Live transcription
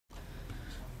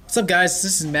What's up, guys?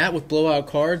 This is Matt with Blowout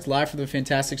Cards, live from the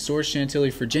fantastic store, Chantilly,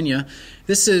 Virginia.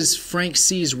 This is Frank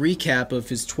C's recap of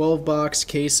his 12-box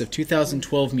case of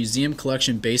 2012 Museum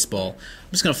Collection Baseball.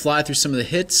 I'm just going to fly through some of the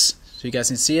hits so you guys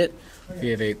can see it. We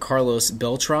have a Carlos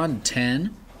Beltran,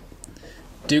 10.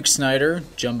 Duke Snider,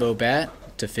 Jumbo Bat,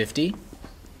 to 50.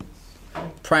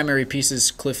 Primary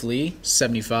pieces, Cliff Lee,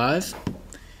 75.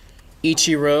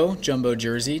 Ichiro, Jumbo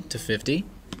Jersey, to 50.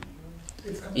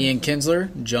 Ian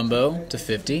Kinsler, Jumbo, to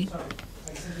 50.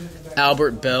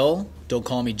 Albert Bell, Don't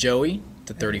Call Me Joey,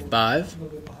 to 35.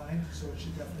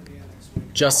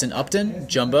 Justin Upton,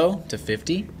 Jumbo, to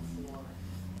 50.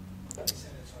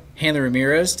 Hanley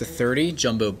Ramirez, to 30,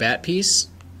 Jumbo Bat Piece.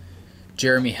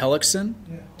 Jeremy Hellickson,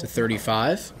 to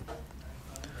 35.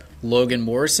 Logan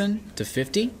Morrison, to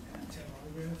 50.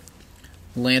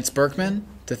 Lance Berkman,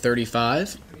 to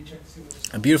 35.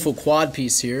 A beautiful quad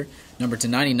piece here, number to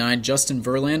 99, Justin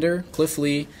Verlander, Cliff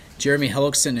Lee, Jeremy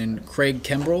Hellickson, and Craig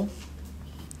Kimbrell.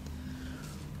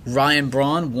 Ryan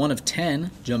Braun, 1 of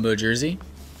 10, Jumbo Jersey.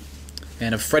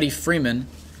 And a Freddie Freeman,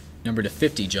 number to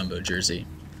 50, Jumbo Jersey.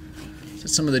 So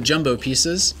some of the Jumbo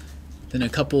pieces. Then a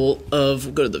couple of,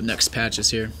 we'll go to the next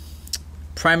patches here.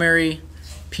 Primary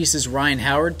pieces, Ryan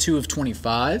Howard, 2 of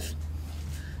 25.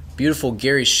 Beautiful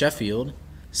Gary Sheffield,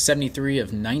 73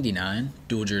 of 99,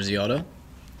 dual jersey auto.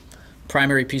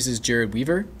 Primary pieces, Jared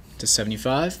Weaver, to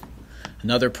 75.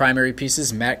 Another primary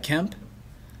pieces, Matt Kemp,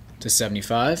 to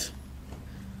 75.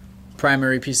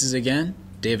 Primary pieces again,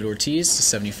 David Ortiz, to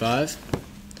 75.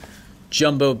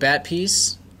 Jumbo bat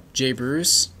piece, Jay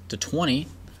Bruce, to 20.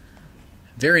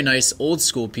 Very nice old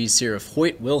school piece here of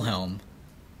Hoyt Wilhelm.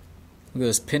 Look at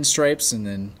those pinstripes and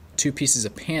then 2 pieces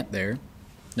of pant there,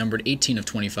 numbered 18 of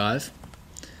 25.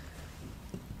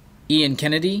 Ian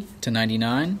Kennedy, to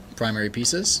 99, primary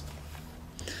pieces.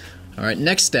 All right,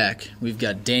 next stack, we've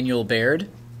got Daniel Baird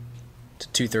to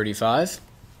 235.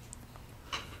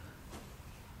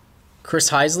 Chris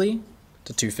Heisley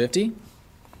to 250.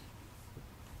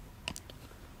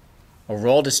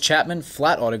 Aroldis Chapman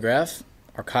flat autograph,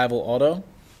 archival auto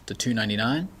to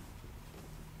 299.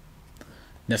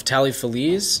 Neftali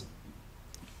Feliz,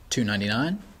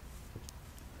 299.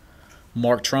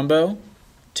 Mark Trumbo,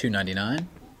 299.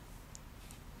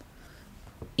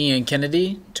 Ian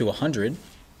Kennedy to 100.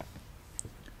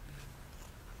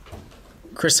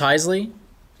 Chris Heisley,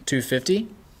 250.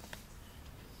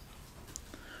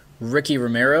 Ricky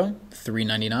Romero,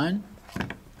 399.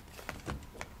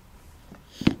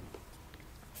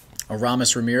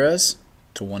 Aramis Ramirez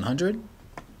to 100.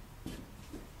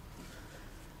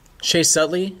 Chase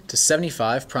Utley to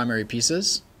 75, primary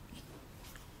pieces.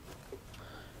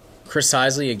 Chris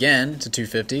Heisley again to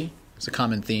 250. It's a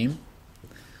common theme.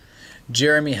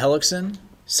 Jeremy Hellickson,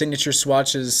 signature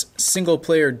swatches, single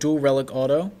player dual relic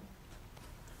auto.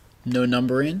 No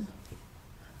numbering.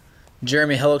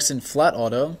 Jeremy Hellickson flat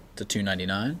auto to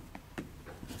 299.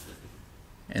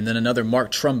 And then another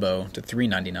Mark Trumbo to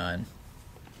 399.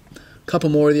 A couple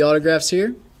more of the autographs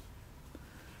here.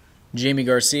 Jamie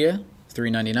Garcia,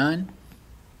 399.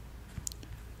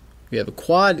 We have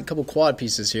a couple quad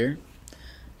pieces here.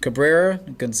 Cabrera,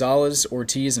 Gonzalez,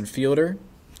 Ortiz, and Fielder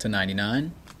to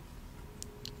 99.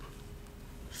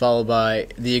 Followed by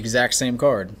the exact same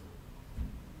card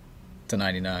to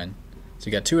 99. So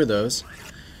you got 2 of those.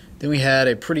 Then we had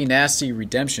a pretty nasty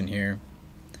redemption here.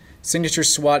 Signature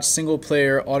swatch, single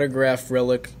player, autograph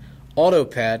relic, auto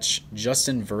patch,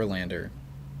 Justin Verlander.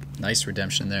 Nice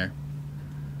redemption there.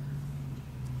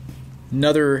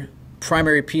 Another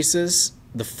primary pieces,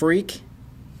 the Freak,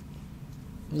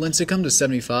 Lincecum to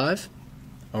 75.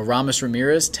 Aramis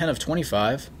Ramirez, 10 of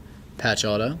 25, patch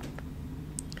auto.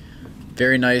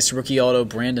 Very nice rookie auto,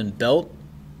 Brandon Belt,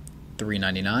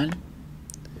 399.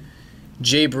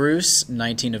 Jay Bruce,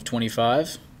 19 of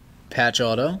 25, patch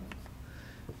auto.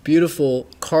 Beautiful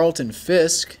Carlton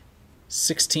Fisk,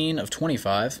 16 of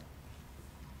 25.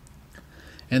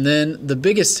 And then the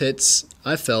biggest hits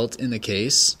I felt in the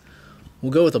case,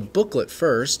 we'll go with a booklet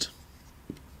first.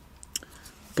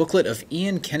 Booklet of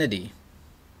Ian Kennedy.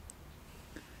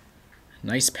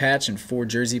 Nice patch and 4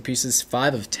 jersey pieces,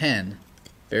 5 of 10.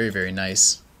 Very, very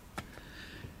nice.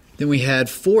 Then we had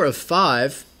 4 of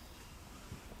 5,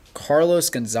 Carlos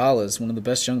Gonzalez, one of the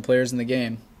best young players in the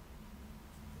game.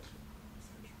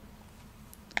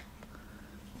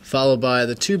 Followed by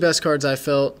the 2 best cards I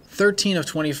felt, 13 of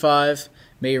 25,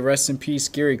 may rest in peace,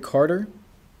 Gary Carter.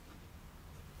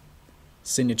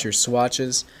 Signature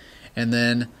swatches. And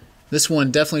then this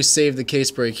one definitely saved the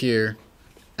case break here.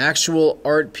 Actual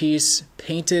art piece,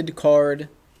 painted card,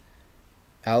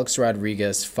 Alex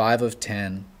Rodriguez, 5 of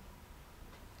 10.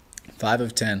 5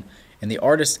 of 10. And the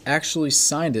artist actually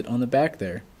signed it on the back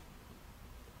there.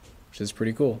 which is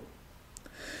pretty cool.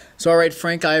 So, all right,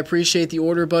 Frank, I appreciate the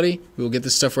order, buddy. We will get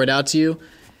this stuff right out to you.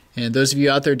 And those of you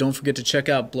out there, don't forget to check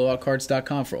out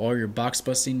blowoutcards.com for all your box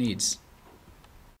busting needs.